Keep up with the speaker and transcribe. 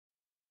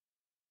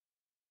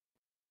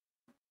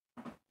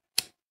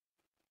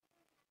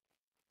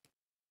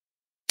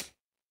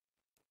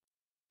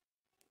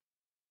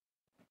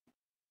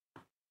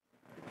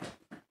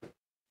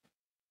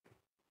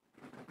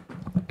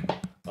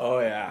Oh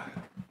yeah.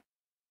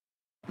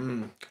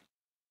 Mm.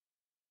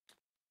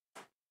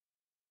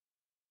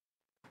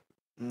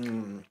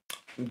 Mm.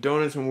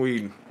 Donuts and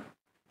weed.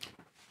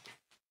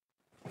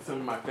 Some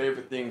of my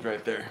favorite things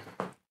right there.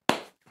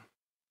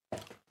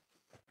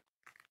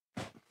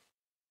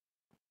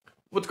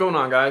 What's going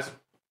on, guys?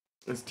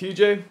 It's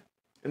TJ,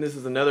 and this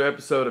is another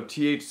episode of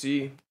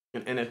THC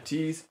and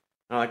NFTs.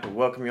 I'd like to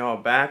welcome you all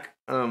back.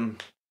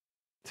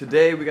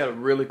 Today we got a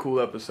really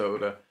cool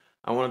episode.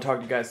 I want to talk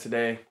to you guys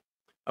today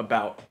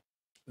about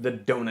the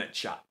donut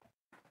shop.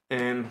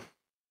 And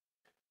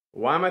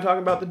why am I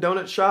talking about the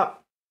donut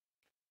shop?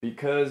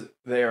 Because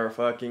they are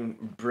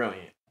fucking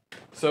brilliant.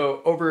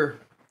 So over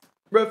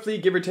roughly,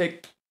 give or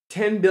take,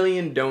 10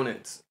 billion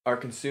donuts are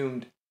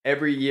consumed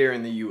every year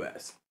in the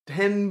US.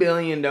 10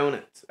 billion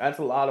donuts. That's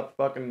a lot of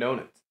fucking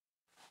donuts.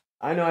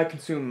 I know I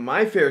consume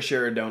my fair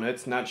share of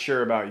donuts. Not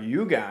sure about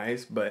you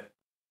guys, but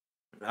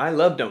I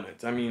love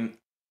donuts. I mean,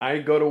 I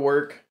go to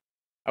work.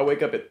 I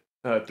wake up at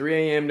 3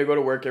 a.m. to go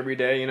to work every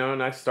day,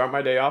 and I start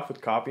my day off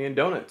with coffee and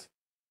donuts.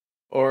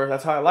 Or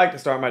that's how I like to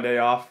start my day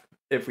off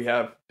if we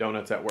have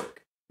donuts at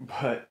work.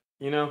 But,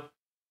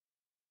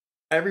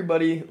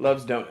 everybody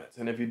loves donuts.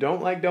 And if you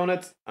don't like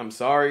donuts, I'm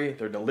sorry.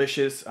 They're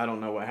delicious. I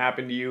don't know what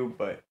happened to you,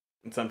 but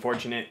it's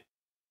unfortunate.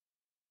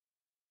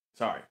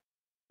 Sorry.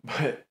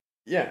 But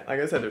yeah, like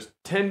I said, there's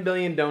 10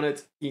 billion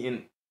donuts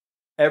eaten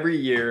every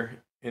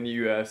year in the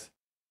US,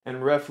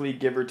 and roughly,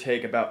 give or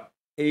take, about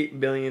 $8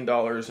 billion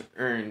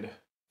earned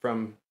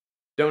from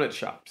donut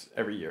shops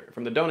every year,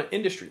 from the donut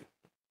industry,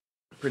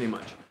 pretty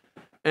much.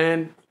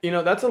 And,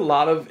 that's a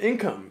lot of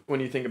income when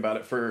you think about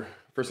it for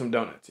some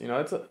donuts.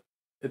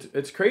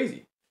 It's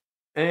crazy.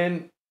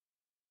 And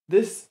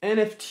this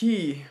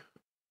NFT,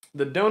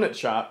 the donut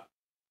shop,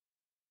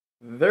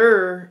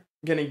 they're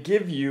going to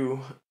give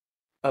you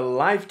a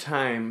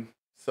lifetime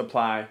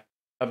supply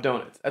of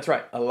donuts. That's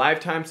right, a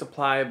lifetime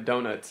supply of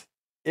donuts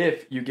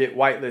if you get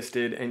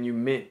whitelisted and you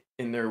mint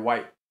in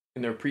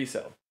their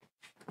pre-sale.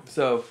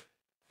 So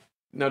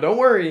now don't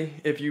worry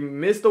if you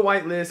miss the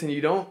whitelist and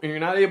you're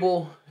not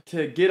able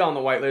to get on the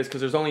whitelist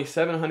because there's only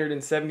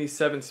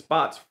 777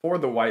 spots for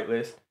the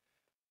whitelist.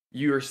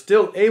 You're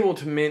still able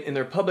to mint in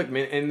their public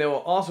mint, and they will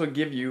also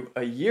give you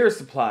a year's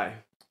supply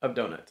of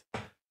donuts.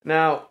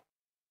 Now,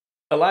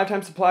 a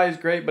lifetime supply is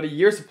great, but a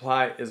year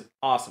supply is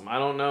awesome. I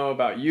don't know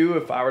about you.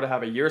 If I were to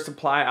have a year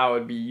supply, I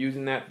would be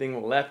using that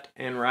thing left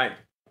and right.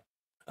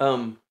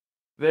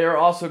 They're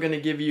also going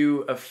to give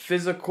you a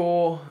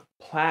physical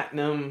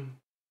platinum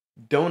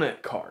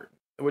donut card,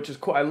 which is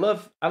cool. I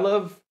love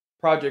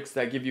projects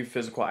that give you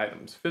physical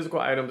items. Physical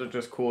items are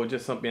just cool,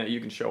 just something that you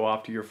can show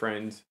off to your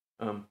friends.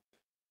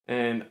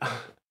 And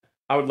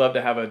I would love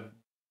to have a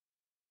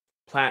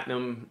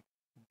platinum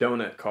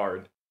donut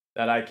card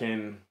that I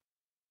can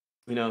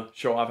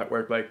show off at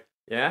work. Like,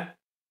 yeah,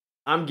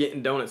 I'm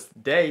getting donuts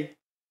today.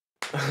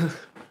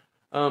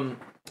 All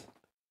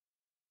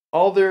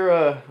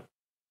their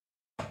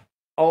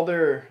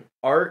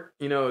art,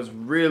 is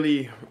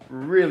really,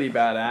 really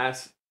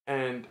badass.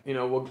 And,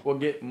 we'll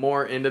get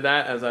more into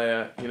that as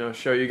I,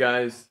 show you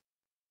guys,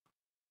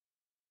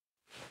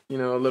 a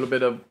little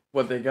bit of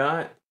what they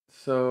got.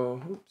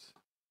 So, oops,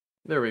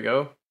 there we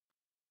go.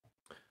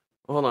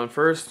 Hold on,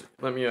 first,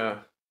 let me,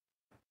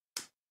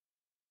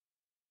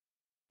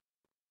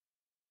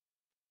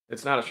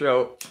 it's not a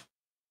show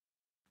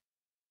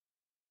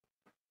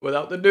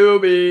without the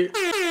doobie.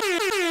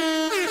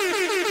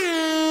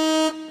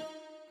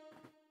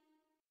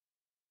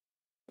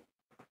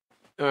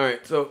 All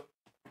right, so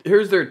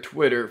here's their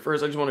Twitter.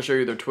 First, I just want to show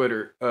you their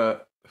Twitter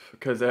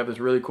because they have this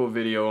really cool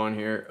video on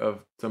here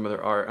of some of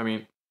their art. I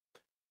mean,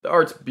 the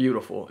art's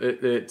beautiful.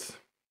 It's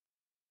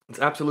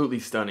absolutely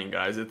stunning,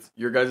 guys.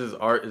 Your guys'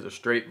 art is a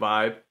straight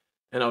vibe.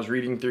 And I was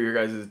reading through your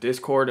guys'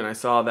 Discord, and I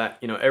saw that,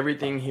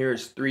 everything here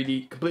is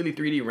completely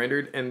 3D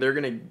rendered, and they're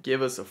going to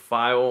give us a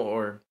file,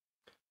 or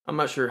I'm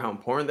not sure how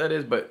important that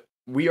is, but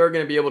we are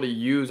going to be able to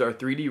use our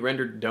 3D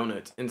rendered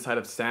donuts inside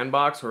of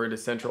Sandbox or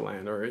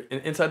Decentraland or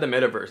inside the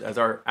metaverse as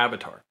our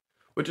avatar,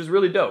 which is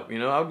really dope.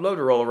 I would love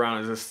to roll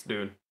around as this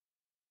dude.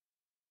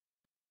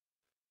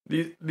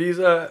 These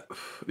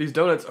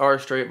donuts are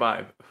straight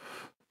vibe.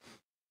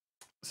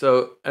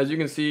 So as you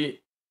can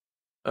see,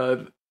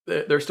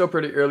 they're still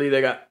pretty early.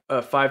 They got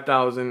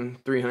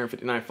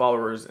 5,359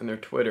 followers in their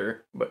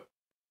Twitter. But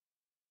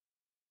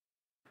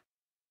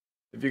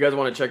if you guys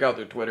want to check out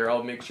their Twitter,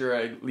 I'll make sure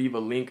I leave a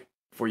link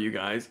for you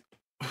guys.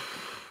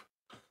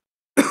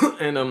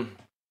 And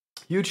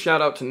huge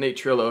shout out to Nate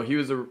Trillo. He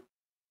was the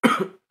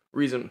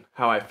reason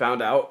how I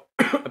found out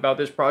about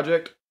this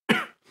project.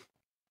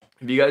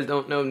 If you guys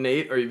don't know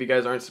Nate, or if you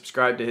guys aren't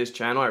subscribed to his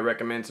channel, I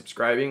recommend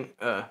subscribing.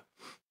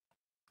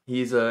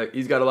 He's got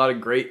a lot of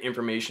great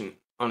information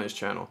on his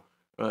channel.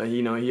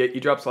 He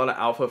drops a lot of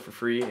alpha for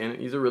free, and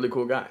he's a really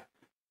cool guy.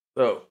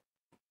 So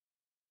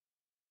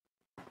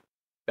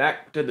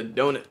back to the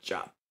donut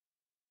shop.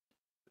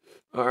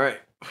 All right.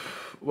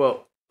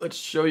 Well, let's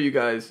show you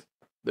guys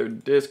their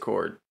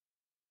Discord,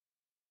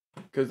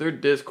 because their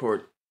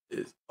Discord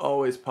is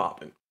always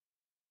popping.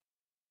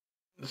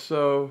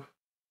 So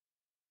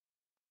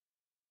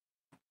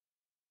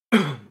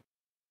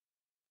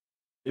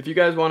if you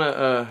guys want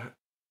to,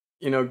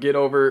 get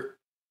over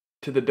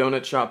to the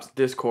Donut Shop's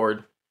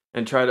Discord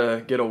and try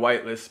to get a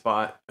whitelist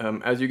spot,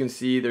 as you can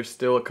see, there's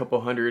still a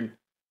couple hundred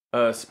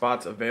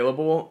spots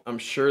available. I'm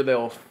sure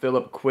they'll fill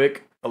up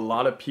quick. A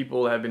lot of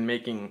people have been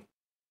making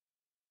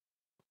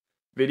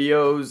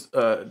videos,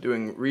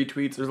 doing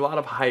retweets. There's a lot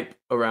of hype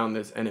around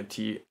this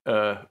NFT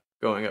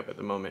going up at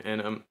the moment,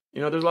 and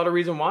there's a lot of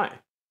reason why.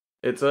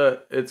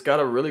 It's got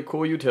a really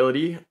cool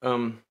utility.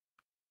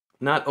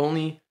 Not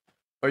only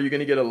are you going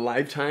to get a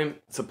lifetime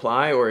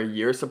supply or a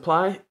year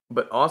supply,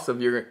 but also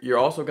you're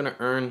also going to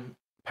earn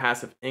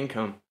passive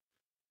income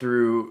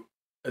through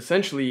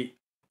essentially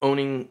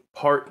owning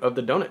part of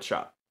the donut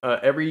shop.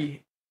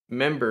 Every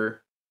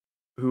member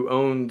who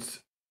owns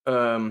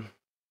one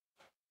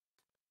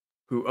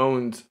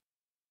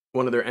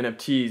of their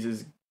NFTs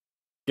is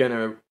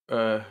gonna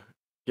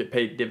get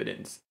paid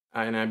dividends.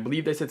 And I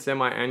believe they said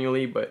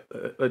semi-annually, but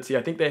let's see.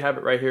 I think they have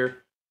it right here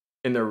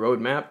in their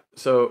roadmap.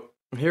 So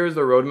here's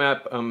the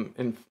roadmap.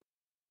 In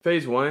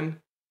phase 1,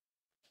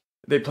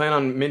 they plan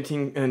on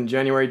minting in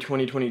January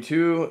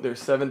 2022. There's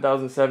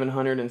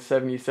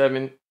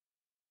 7,777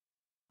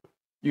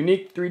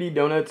 unique 3D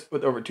donuts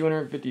with over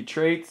 250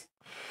 traits.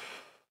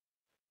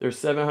 There's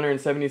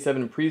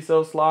 777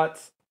 pre-sale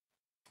slots,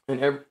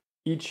 and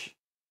each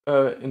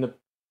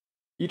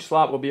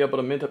slot will be able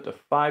to mint up to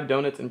 5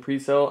 donuts in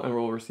pre-sale and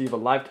will receive a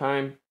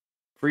lifetime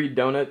free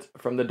donuts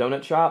from the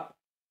donut shop.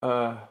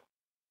 And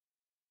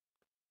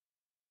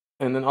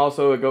then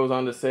also it goes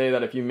on to say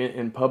that if you mint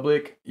in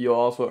public, you'll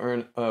also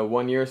earn a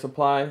 1-year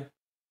supply.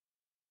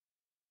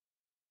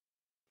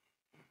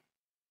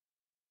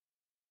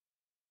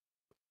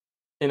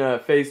 In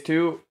phase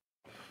 2,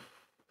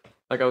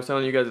 like I was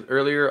telling you guys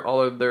earlier,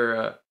 all of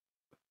their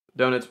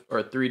donuts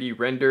are 3D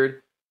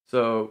rendered.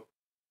 So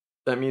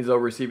that means they'll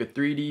receive a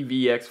 3D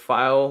VX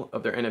file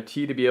of their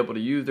NFT to be able to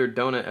use their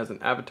donut as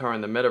an avatar in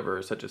the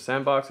metaverse, such as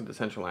Sandbox and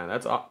Decentraland.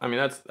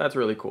 That's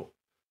really cool.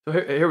 So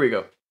here we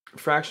go.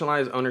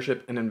 Fractionalized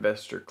ownership and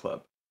investor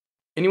club.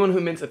 Anyone who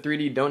mints a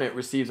 3D donut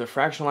receives a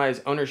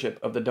fractionalized ownership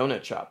of the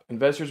donut shop.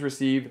 Investors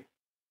receive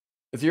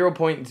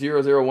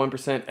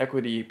 0.001%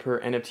 equity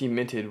per NFT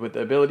minted, with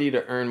the ability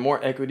to earn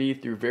more equity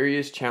through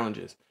various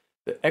challenges.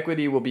 The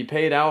equity will be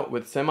paid out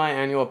with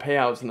semi-annual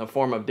payouts in the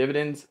form of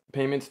dividends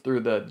payments through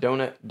the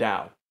Donut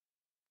DAO.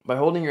 By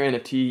holding your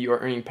NFT, you are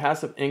earning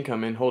passive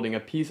income and holding a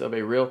piece of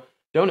a real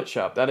donut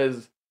shop that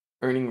is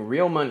earning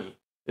real money.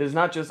 It is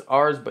not just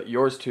ours, but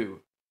yours too.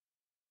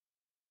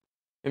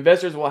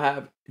 Investors will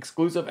have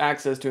exclusive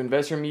access to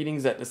investor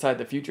meetings that decide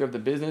the future of the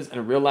business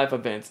and real-life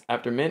events.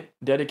 After mint,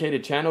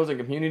 dedicated channels and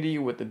community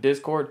with the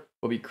Discord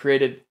will be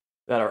created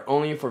that are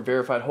only for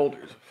verified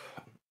holders.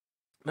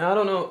 Now, I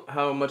don't know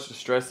how much to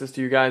stress this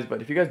to you guys,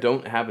 but if you guys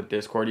don't have a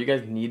Discord, you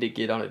guys need to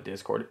get on a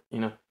Discord.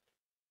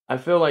 I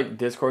feel like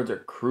Discords are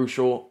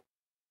crucial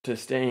to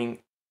staying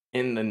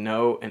in the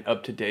know and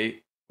up to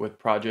date with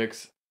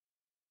projects.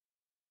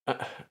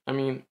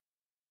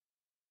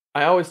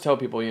 I always tell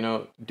people,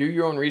 do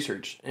your own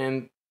research,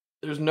 and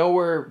there's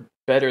nowhere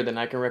better than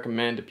I can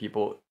recommend to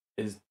people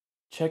is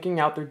checking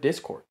out their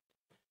Discord.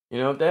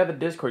 If they have a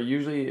Discord,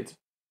 usually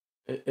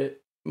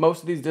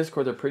most of these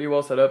Discords are pretty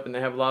well set up, and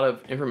they have a lot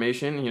of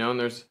information, and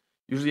there's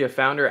usually a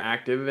founder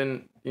active,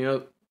 and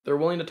they're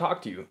willing to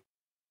talk to you.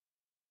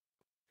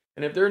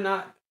 And if they're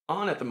not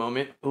on at the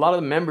moment, a lot of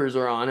the members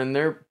are on, and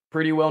they're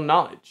pretty well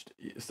knowledged.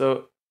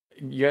 So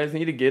you guys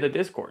need to get a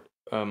Discord.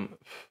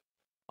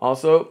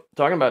 Also,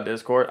 talking about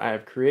Discord, I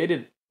have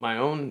created my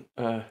own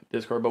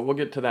Discord, but we'll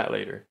get to that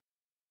later.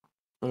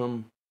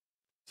 So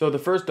the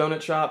first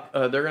donut shop,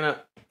 they're going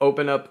to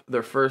open up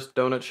their first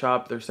donut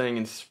shop, they're saying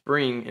in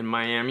spring in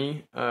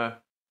Miami.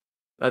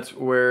 That's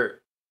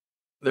where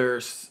their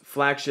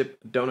flagship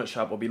donut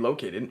shop will be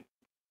located.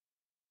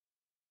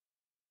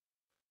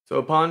 So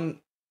upon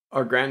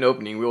our grand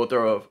opening, we will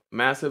throw a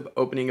massive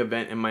opening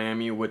event in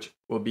Miami, which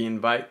will be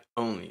invite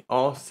only.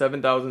 All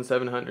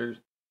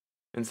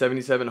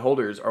 7,777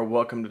 holders are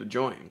welcome to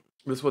join.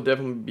 This will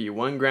definitely be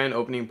one grand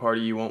opening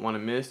party you won't want to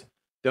miss.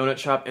 Donut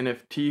Shop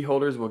NFT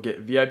holders will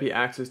get VIP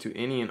access to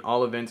any and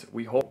all events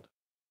we hold.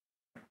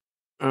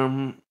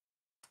 And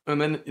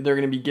then they're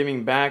going to be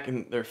giving back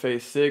in their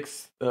phase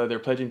 6. They're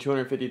pledging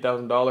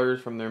 $250,000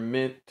 from their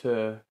mint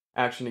to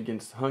Action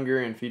Against Hunger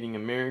and Feeding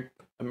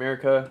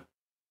America.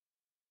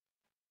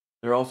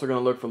 They're also going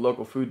to look for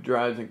local food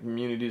drives in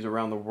communities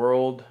around the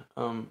world.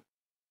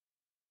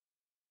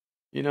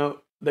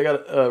 They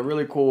got a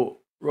really cool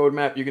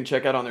roadmap you can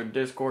check out on their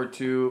Discord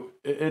too.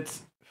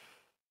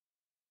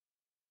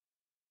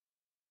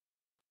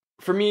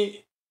 For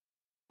me,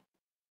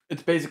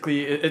 it's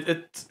basically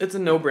it's a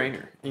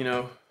no-brainer.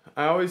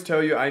 I always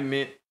tell you I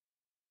mint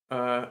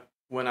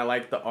when I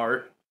like the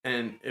art,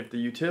 and if the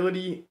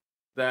utility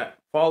that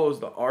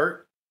follows the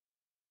art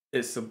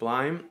is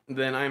sublime,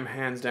 then I'm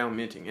hands down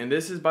minting. And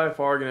this is by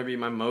far going to be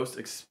my most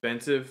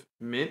expensive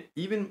mint,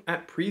 even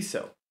at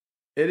pre-sale.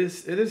 It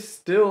is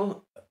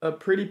still a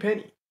pretty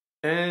penny.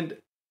 And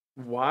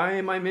why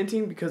am I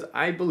minting? Because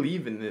I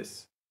believe in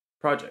this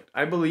project.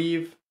 I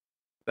believe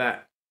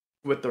that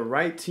with the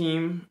right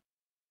team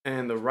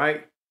and the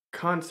right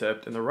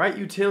concept and the right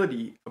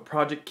utility, a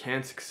project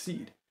can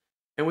succeed.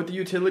 And with the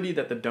utility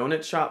that the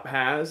donut shop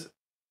has,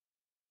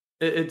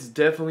 it's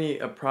definitely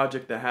a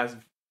project that has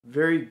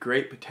very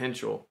great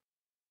potential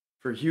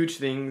for huge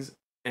things,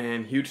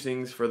 and huge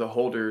things for the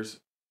holders,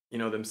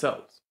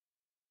 themselves.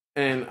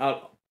 And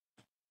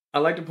I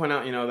like to point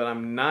out, that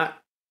I'm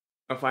not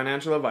a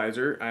financial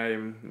advisor.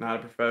 I'm not a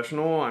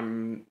professional.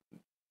 I'm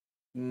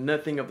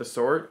nothing of the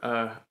sort.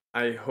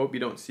 I hope you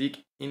don't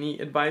seek any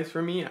advice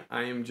from me.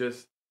 I am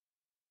just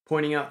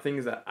pointing out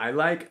things that I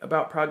like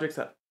about projects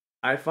that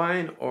I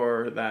find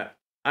or that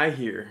I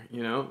hear,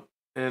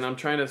 and I'm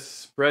trying to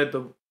spread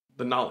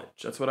the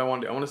knowledge. That's what I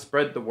want to do. I want to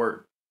spread the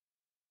word.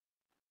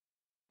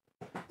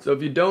 So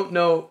if you don't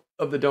know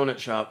of the donut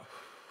shop,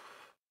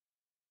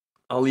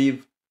 I'll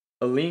leave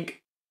a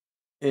link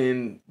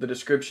in the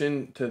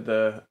description to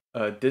the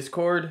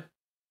Discord,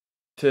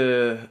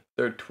 to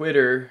their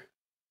Twitter,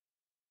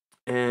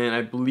 and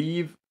I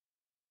believe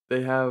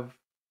they have.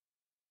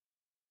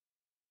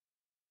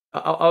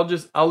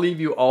 I'll leave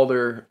you all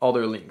their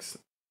links.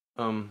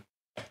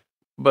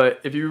 But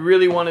if you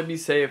really want to be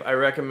safe, I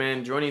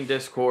recommend joining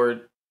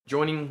Discord,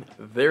 joining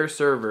their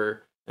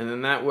server, and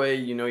then that way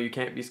you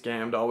can't be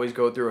scammed. Always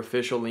go through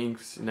official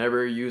links.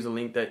 Never use a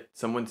link that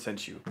someone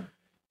sent you,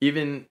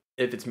 even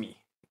if it's me.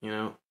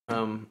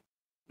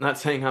 Not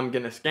saying I'm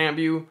gonna scam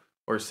you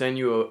or send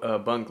you a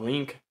bunk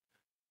link.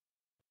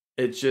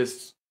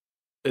 It's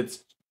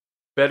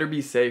better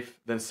be safe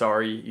than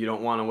sorry. You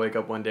don't want to wake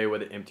up one day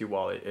with an empty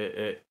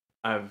wallet.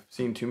 I've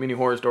seen too many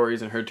horror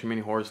stories and heard too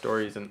many horror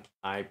stories, and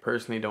I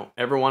personally don't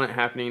ever want it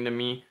happening to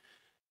me.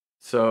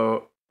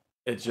 So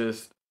it's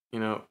just,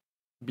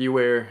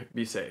 beware,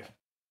 be safe.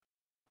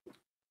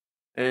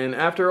 And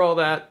after all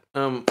that,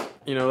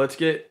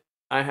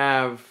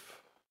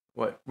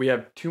 we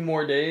have 2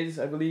 more days,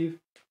 I believe,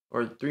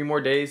 or 3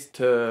 more days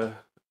to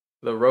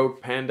the Rogue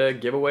Panda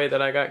giveaway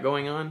that I got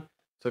going on.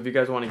 So if you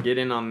guys want to get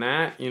in on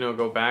that,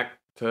 go back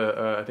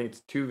to, I think it's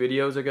 2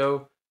 videos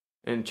ago,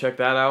 and check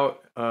that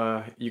out.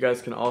 You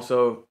guys can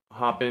also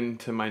hop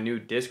into my new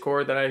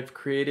Discord that I've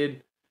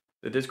created.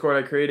 The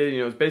Discord I created,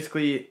 it's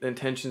basically, the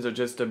intentions are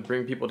just to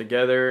bring people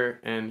together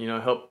and,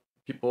 help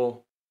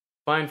people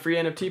find free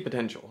NFT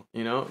potential.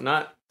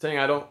 Not saying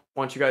I don't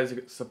want you guys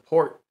to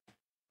support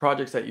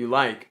projects that you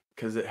like,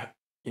 because it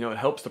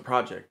helps the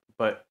project,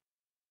 but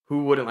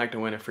who wouldn't like to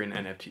win a free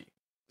NFT?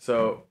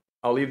 So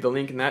I'll leave the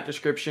link in that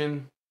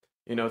description.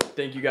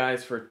 Thank you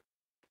guys for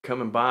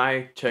coming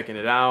by, checking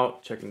it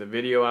out, checking the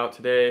video out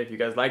today. If you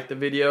guys liked the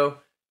video,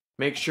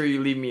 make sure you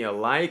leave me a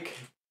like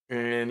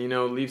and,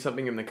 leave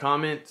something in the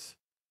comments.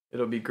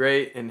 It'll be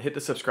great. And hit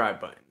the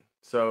subscribe button.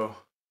 So,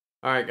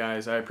 all right,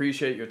 guys, I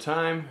appreciate your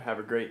time. Have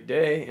a great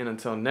day. And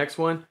until next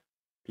one,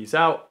 peace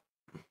out.